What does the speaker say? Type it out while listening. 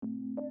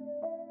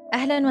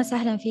أهلا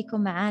وسهلا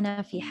فيكم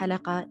معنا في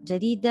حلقة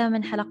جديدة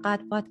من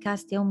حلقات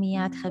بودكاست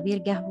يوميات خبير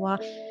قهوة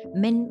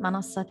من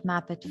منصة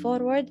مابت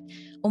فورورد.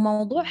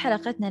 وموضوع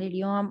حلقتنا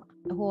لليوم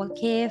هو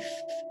كيف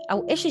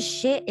أو إيش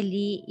الشيء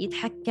اللي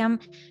يتحكم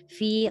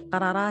في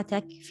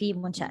قراراتك في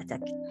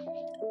منشأتك.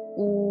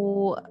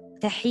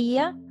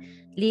 وتحية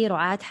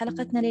لرعاة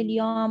حلقتنا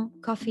لليوم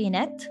كوفي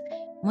نت،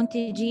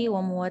 منتجي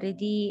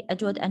وموردي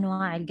أجود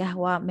أنواع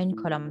القهوة من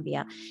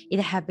كولومبيا.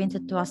 إذا حابين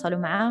تتواصلوا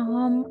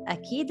معهم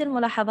أكيد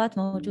الملاحظات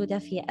موجودة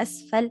في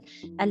أسفل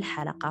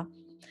الحلقة.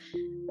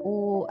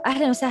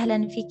 وأهلا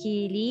وسهلا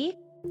فيكي لي.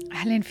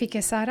 أهلين فيك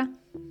يا سارة.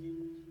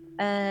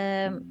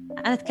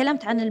 أنا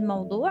تكلمت عن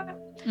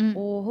الموضوع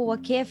وهو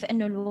كيف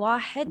أنه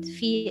الواحد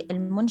في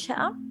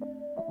المنشأة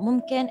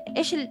ممكن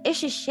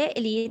إيش الشيء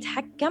اللي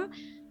يتحكم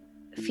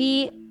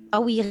في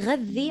أو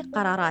يغذي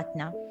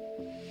قراراتنا.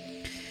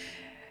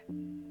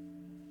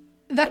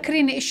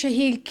 ذكريني إيش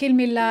هي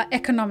الكلمة لا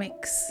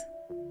economics.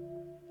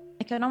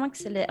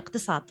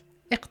 الاقتصاد.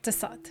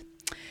 اقتصاد.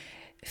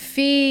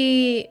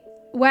 في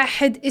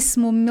واحد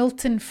اسمه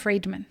ميلتون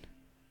فريدمان.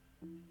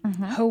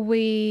 هو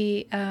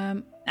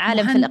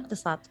عالم في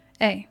الاقتصاد.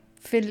 أي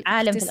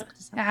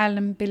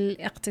عالم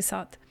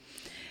بالاقتصاد.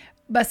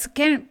 بس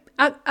كان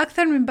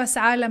أكثر من بس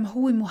عالم،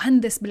 هو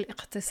مهندس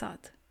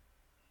بالاقتصاد.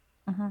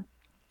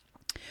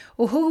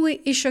 وهو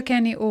إيشو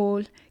كان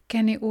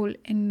يقول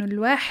إنه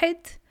الواحد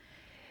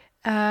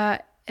how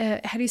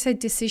do you say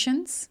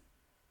decisions؟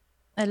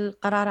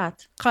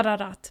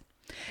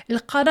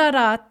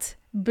 القرارات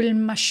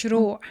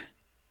بالمشروع.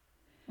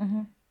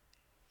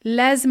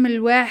 لازم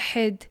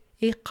الواحد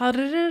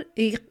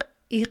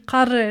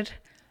يقرر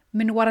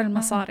من وراء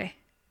المصاري.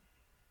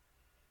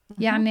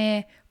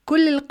 يعني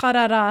كل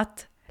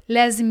القرارات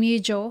لازم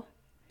يجوا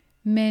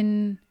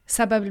من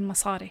سبب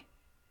المصاري.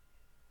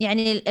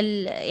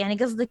 يعني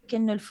قصدك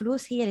إنه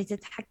الفلوس هي اللي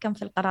تتحكم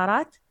في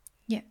القرارات؟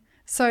 Yeah.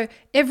 So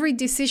every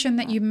decision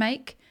that you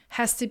make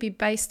has to be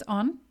based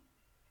on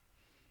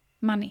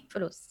money.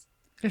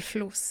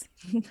 الفلوس.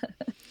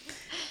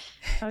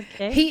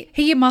 أوكي.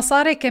 هي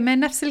مصاري كمان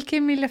نفس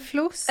الكلمة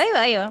لفلوس.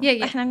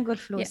 أيوة. إحنا نقول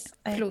فلوس.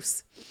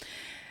 فلوس.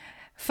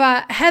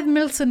 فهذا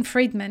ميلتون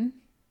فريدمان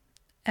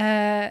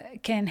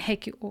كان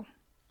هيك يقول.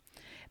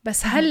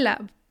 بس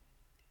هلأ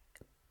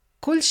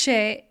كل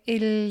شيء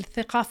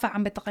الثقافة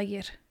عم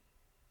بتغير.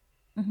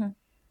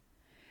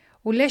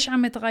 وليش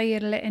عم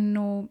بتغير؟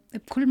 لأنه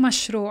بكل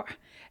مشروع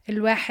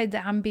الواحد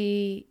عم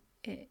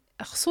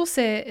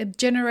خصوصي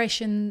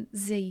بجنريشن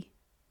زي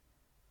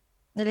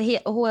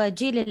اللي هو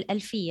جيل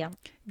الألفية.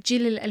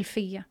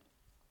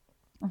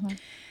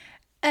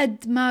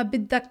 قد ما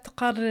بدك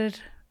تقرر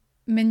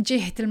من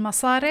جهة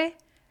المصاري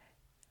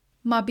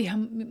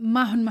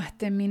ما هن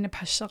مهتمين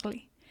بهالشغلة.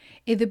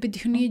 إذا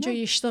بدهم يجوا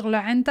يشتغلوا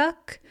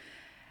عندك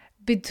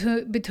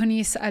بدهم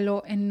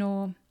يسألوا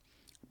إنه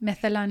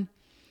مثلا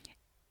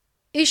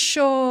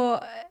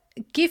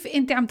كيف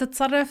أنت عم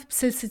تتصرف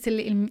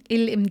بسلسلة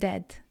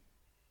الإمداد،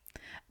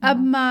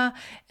 أما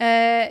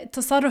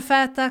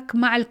تصرفاتك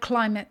مع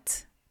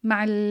الكلايمت،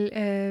 مع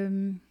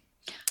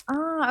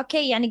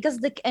أوكي. يعني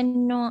قصدك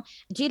أنه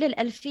جيل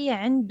الألفية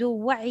عنده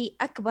وعي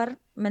أكبر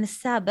من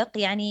السابق،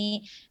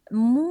 يعني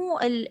مو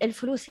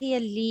الفلوس هي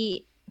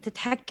اللي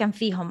تتحكم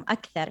فيهم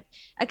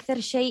أكثر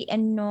شيء،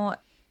 أنه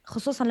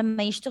خصوصا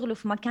لما يشتغلوا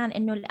في مكان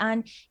أنه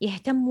الآن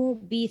يهتموا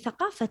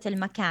بثقافة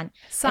المكان.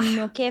 صح.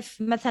 أنه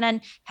كيف مثلا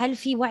هل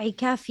في وعي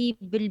كافي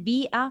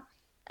بالبيئة،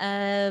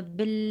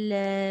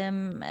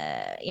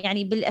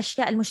 يعني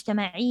بالأشياء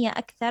المجتمعية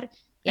أكثر،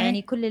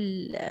 يعني كل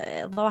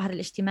الظواهر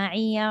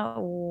الاجتماعية،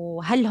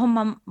 وهل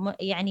هم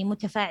يعني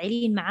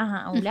متفاعلين معها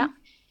أو لا،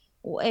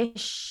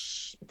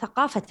 وإيش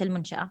ثقافة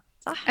المنشأة.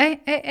 صح؟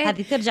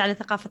 هذه ترجع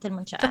لثقافة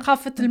المنشأة.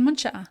 ثقافة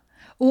المنشأة.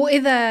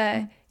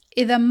 وإذا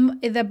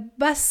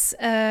بس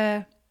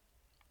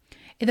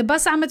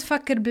عم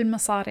تفكر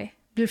بالمصاري،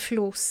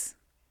 بالفلوس،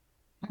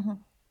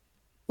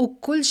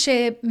 وكل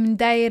شيء من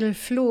داير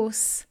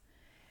الفلوس،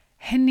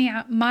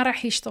 هني ما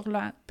راح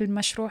يشتغلوا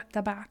بالمشروع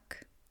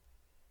تبعك.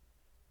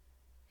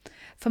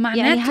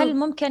 فمعناته يعني هل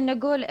ممكن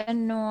نقول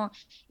إنه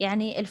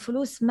يعني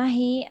الفلوس ما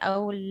هي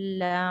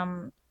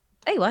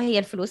أيوة، هي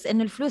الفلوس،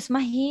 إنه الفلوس ما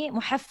هي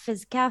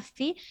محفز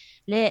كافي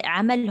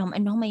لعملهم،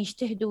 إنه هم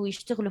يجتهدوا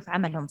ويشتغلوا في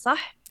عملهم.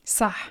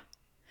 صح.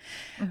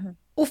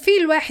 وفي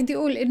الواحد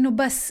يقول إنه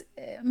بس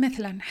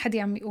مثلا حد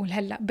عم يقول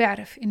هلأ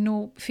بعرف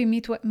إنه في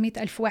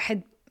 100,000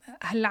 واحد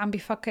هلأ عم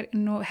بيفكر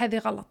إنه هذه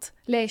غلط.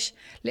 ليش؟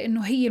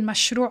 لأنه هي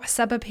المشروع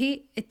سبب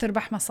هي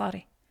تربح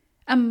مصاري،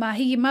 أما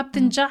هي ما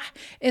بتنجح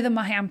إذا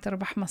ما هي عم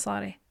تربح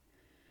مصاري.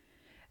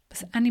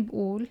 بس أنا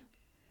بقول،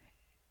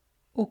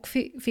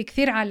 في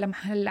كثير عالم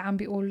هلأ عم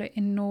بيقول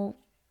إنه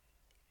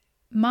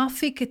ما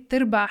فيك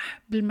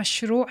تربح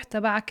بالمشروع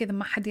تبعك إذا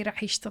ما حد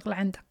راح يشتغل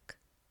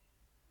عندك.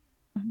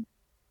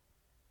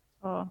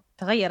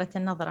 تغيرت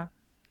النظرة.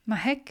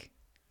 ما هيك؟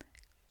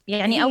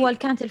 يعني أول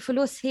كانت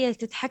الفلوس هي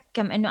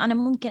تتحكم، إنه أنا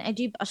ممكن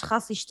أجيب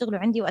أشخاص يشتغلوا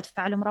عندي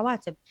وأدفع لهم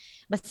رواتب،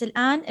 بس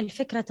الآن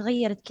الفكرة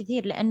تغيرت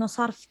كثير، لأنه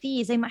صار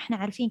في زي ما إحنا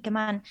عارفين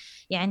كمان،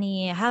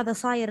 يعني هذا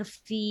صاير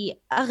في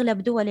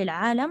أغلب دول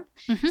العالم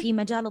في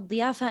مجال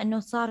الضيافة، إنه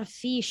صار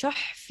في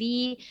شح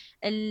في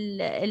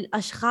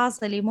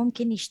الأشخاص اللي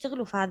ممكن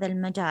يشتغلوا في هذا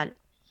المجال.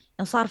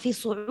 صار في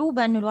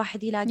صعوبة إنه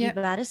الواحد يلاقي يب.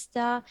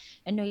 باريستا،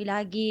 إنه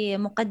يلاقي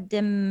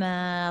مقدم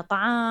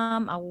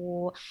طعام،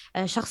 أو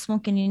شخص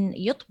ممكن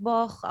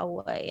يطبخ،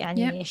 أو يب.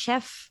 يعني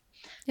شيف.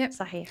 يب.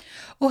 صحيح.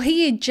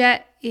 وهي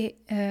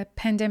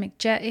بانديميك،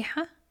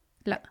 جائحة،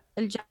 لا،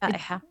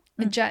 الجائحة.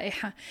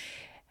 الجائحة،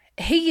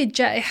 هي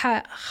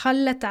الجائحة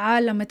خلت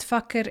عالم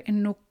تفكر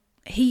إنه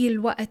هي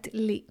الوقت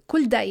اللي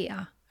كل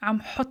دقيقة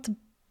عم حط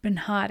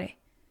بنهاري،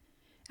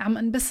 عم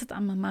انبسط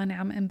أما ماني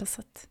عم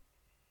انبسط،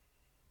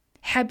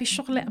 حابي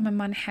شغلي أما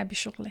ماني حابي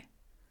شغلي.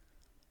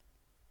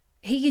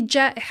 هي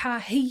الجائحة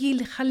هي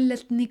اللي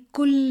خلتني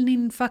كلني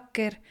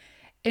نفكر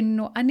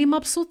إنه أني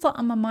مبسوطة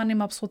أما ماني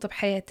مبسوطة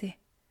بحياتي.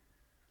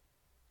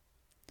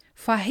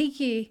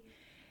 فهي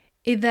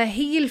إذا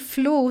هي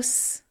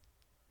الفلوس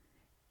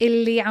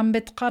اللي عم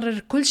بتقرر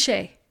كل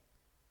شيء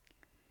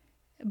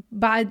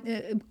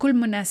بعد بكل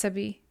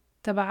مناسبة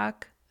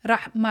تبعك،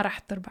 ما راح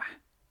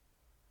تربح.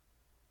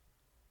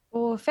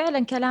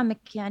 وفعلا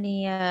كلامك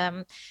يعني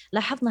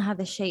لاحظنا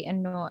هذا الشيء،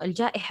 إنه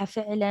الجائحة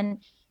فعلا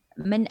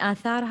من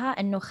آثارها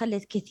إنه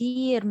خلت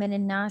كثير من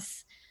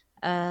الناس،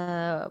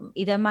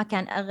 إذا ما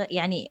كان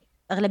يعني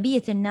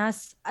أغلبية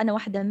الناس، أنا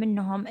واحدة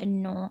منهم،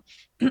 إنه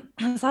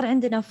صار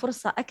عندنا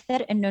فرصة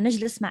أكثر إنه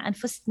نجلس مع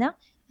أنفسنا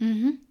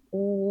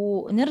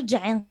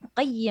ونرجع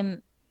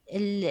نقيم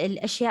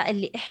الأشياء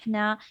اللي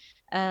إحنا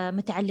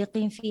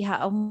متعلقين فيها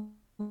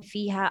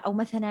أو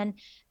مثلا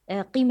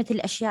قيمة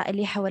الأشياء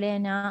اللي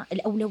حوالينا،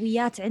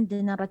 الأولويات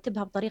عندنا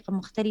نرتبها بطريقة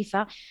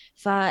مختلفة.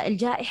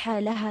 فالجائحة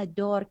لها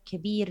دور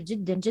كبير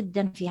جدا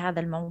جدا في هذا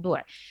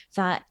الموضوع.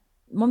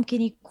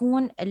 فممكن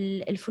يكون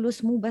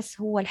الفلوس مو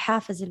بس هو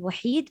الحافز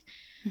الوحيد.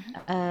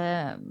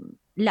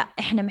 لا،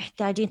 احنا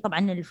محتاجين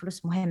طبعا،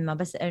 الفلوس مهمة،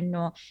 بس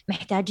انه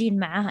محتاجين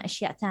معاها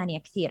اشياء ثانية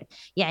كثير.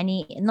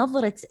 يعني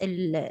نظرة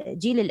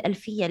الجيل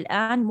الألفية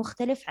الآن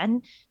مختلف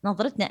عن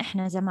نظرتنا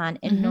احنا زمان،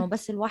 انه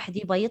بس الواحد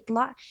يبغى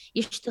يطلع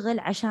يشتغل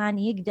عشان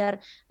يقدر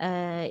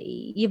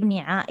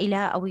يبني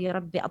عائلة، او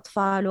يربي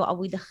اطفاله،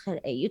 او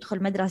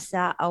يدخل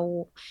مدرسة،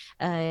 او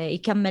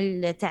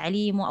يكمل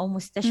تعليمه، او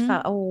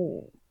مستشفى،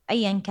 او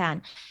ايا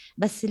كان.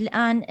 بس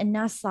الآن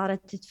الناس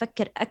صارت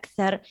تفكر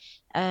أكثر،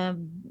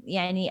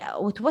 يعني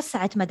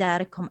وتوسعت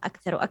مداركهم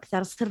أكثر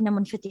وأكثر، صرنا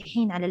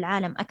منفتحين على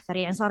العالم أكثر.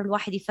 يعني صار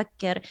الواحد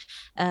يفكر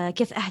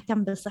كيف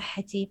أهتم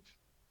بصحتي،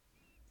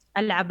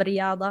 ألعب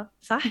رياضة،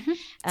 صح؟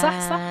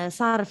 صح صح.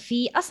 صار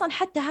في أصلا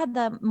حتى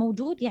هذا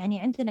موجود يعني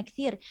عندنا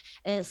كثير.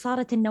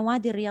 صارت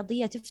النوادي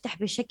الرياضية تفتح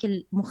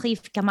بشكل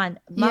مخيف كمان،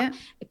 ما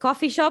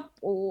كوفي شوب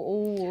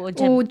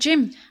وجيم.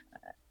 وجيم.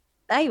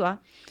 ايوه.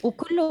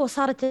 وكله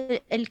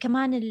صارت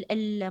كمان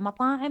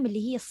المطاعم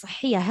اللي هي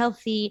الصحيه،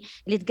 هيلثي،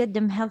 اللي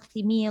تقدم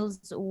هيلثي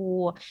ميلز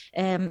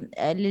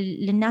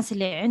للناس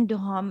اللي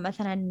عندهم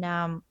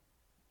مثلا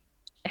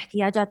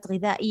احتياجات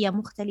غذائيه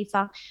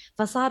مختلفه.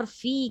 فصار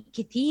في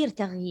كثير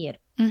تغيير.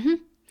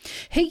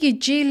 هي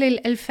جيل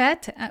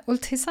الألفات،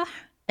 قلتي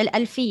صح؟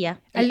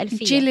 الألفية.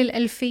 جيل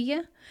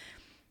الألفية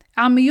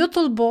عم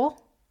يطلبوا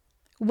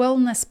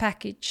wellness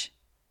package.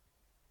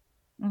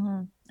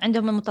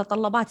 عندهم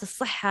متطلبات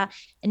الصحة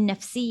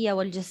النفسية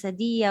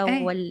والجسدية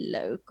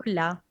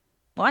كلها،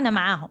 وأنا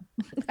معاهم.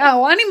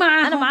 وأنا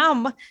معاهم. أنا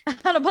معاهم.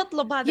 أنا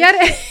بطلب هذا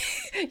الشيء.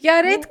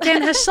 يا ريت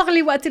كان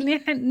هالشغلي وقت اللي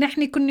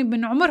نحن كنا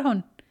من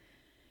عمرهم.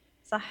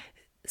 صح.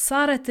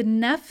 صارت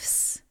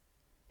النفس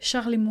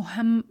شغلة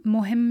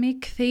مهمة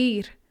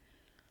كثير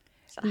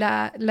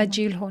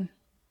لجيلهم،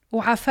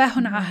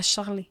 وعافاهن على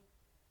هالشغلة.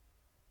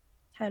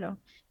 حلو.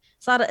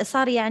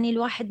 صار يعني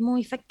الواحد مو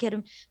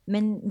يفكر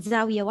من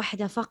زاوية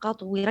واحدة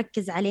فقط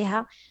ويركز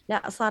عليها،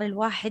 لا، صار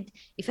الواحد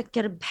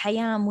يفكر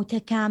بحياة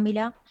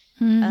متكاملة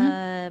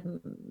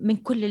من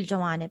كل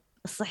الجوانب،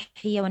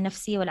 الصحية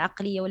والنفسية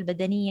والعقلية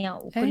والبدنية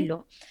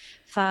وكله.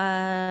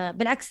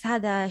 فبالعكس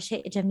هذا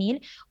شيء جميل.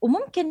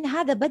 وممكن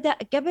هذا بدأ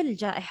قبل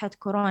جائحة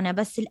كورونا،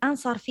 بس الآن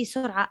صار في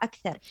سرعة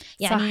أكثر.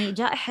 يعني صح.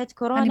 جائحة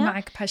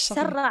كورونا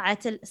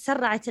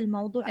سرعت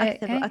الموضوع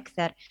أكثر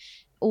وأكثر.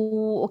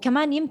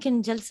 وكمان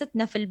يمكن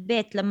جلستنا في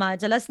البيت، لما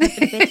جلسنا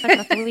في البيت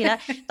فترة طويلة،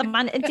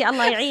 طبعا أنت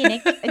الله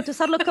يعينك، أنتوا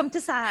صار لكم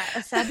 9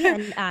 أسابيع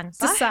الآن،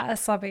 صح؟ 9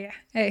 أسابيع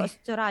في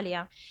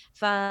أستراليا.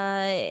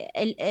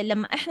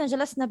 فلما إحنا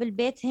جلسنا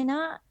بالبيت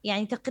هنا،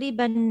 يعني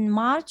تقريبا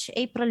مارش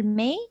أبريل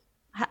ماي،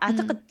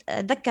 أعتقد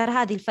أتذكر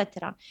هذه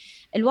الفترة،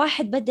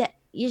 الواحد بدأ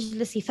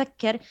يجلس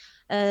يفكر.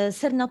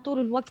 صرنا طول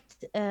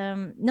الوقت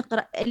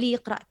نقرأ، اللي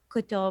يقرأ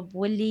كتب،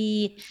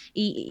 واللي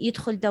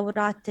يدخل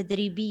دورات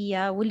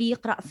تدريبية، واللي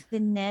يقرأ في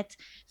النت.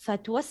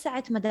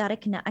 فتوسعت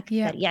مداركنا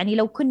أكثر. يعني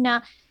لو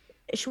كنا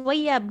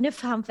شوية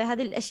بنفهم في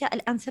هذه الأشياء،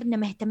 الآن صرنا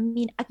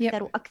مهتمين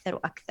أكثر وأكثر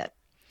وأكثر.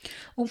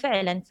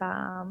 وفعلا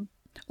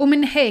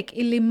ومن هيك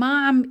اللي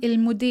ما عم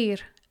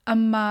المدير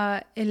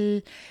أما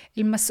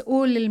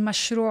المسؤول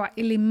المشروع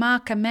اللي ما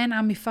كمان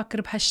عم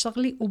يفكر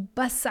بهالشغلة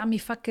وبس عم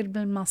يفكر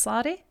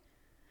بالمصاري،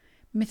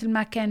 مثل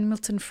ما كان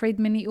ميلتون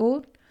فريدمان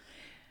يقول،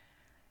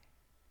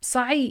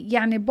 صحيح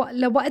يعني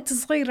لوقت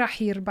صغير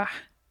راح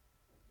يربح،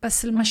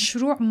 بس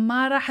المشروع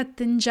ما راح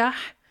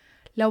تنجح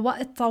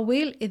لوقت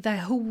طويل إذا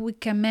هو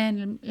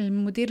كمان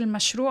المدير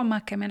المشروع ما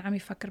كمان عم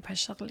يفكر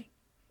بهالشغلة.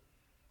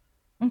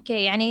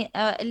 اوكي، يعني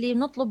اللي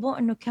نطلبه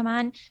انه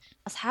كمان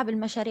اصحاب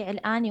المشاريع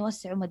الان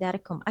يوسعوا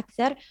مداركهم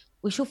اكثر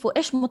ويشوفوا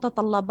ايش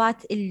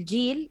متطلبات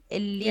الجيل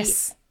اللي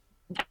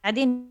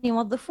قاعدين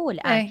يوظفوه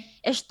الان،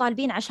 ايش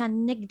طالبين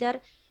عشان نقدر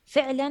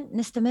فعلا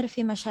نستمر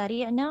في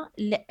مشاريعنا،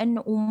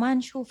 لانه وما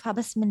نشوفها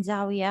بس من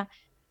زاوية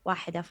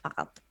واحدة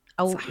فقط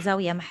او صح.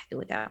 زاوية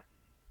محدودة.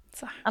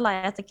 صح. الله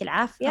يعطيك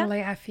العافية. الله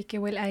يعافيك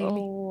والآيلي.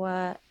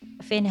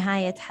 وفي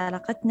نهاية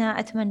حلقتنا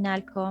أتمنى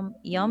لكم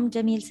يوم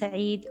جميل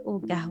سعيد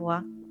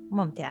وقهوة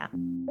ممتعة.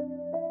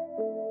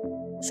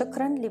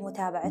 شكرا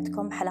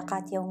لمتابعتكم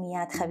حلقات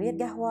يوميات خبير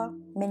قهوة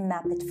من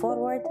مابت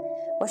فورورد،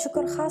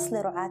 وشكر خاص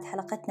لرعاة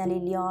حلقتنا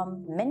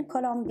لليوم من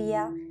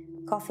كولومبيا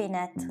كوفي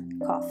نت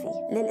كوفي.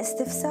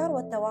 للاستفسار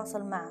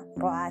والتواصل مع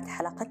رعاة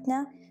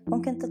حلقتنا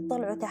ممكن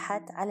تطلعوا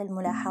تحت على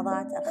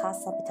الملاحظات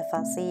الخاصة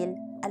بتفاصيل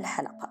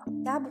الحلقة.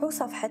 تابعوا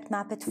صفحة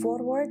مابت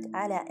فورورد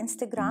على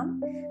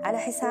انستغرام على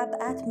حساب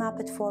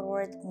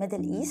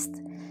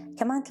 @mapitforwardmiddleeast.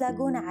 كمان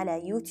تلاقونا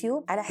على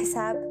يوتيوب على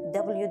حساب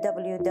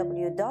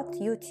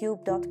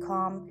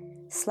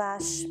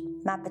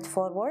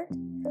www.youtube.com/mapitforward،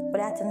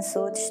 ولا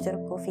تنسوا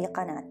تشتركوا في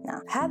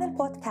قناتنا. هذا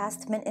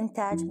البودكاست من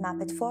إنتاج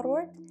مابت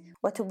فورورد،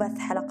 وتبث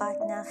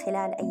حلقاتنا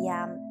خلال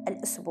أيام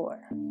الأسبوع.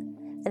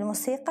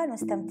 الموسيقى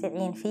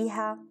المستمتعين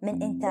فيها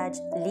من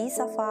إنتاج لي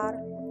صفار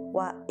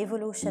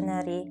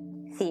وإيفولوشنري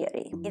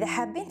ثيوري. إذا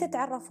حابين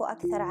تتعرفوا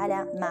أكثر على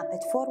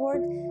مابت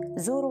فورورد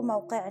زوروا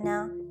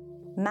موقعنا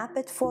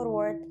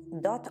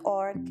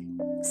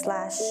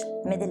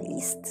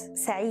mapitforward.org/middleeast.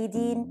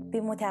 سعيدين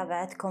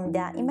بمتابعتكم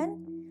دائما،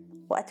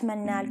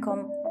 وأتمنى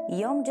لكم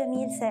يوم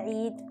جميل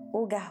سعيد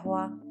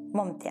وقهوة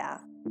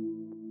ممتعة.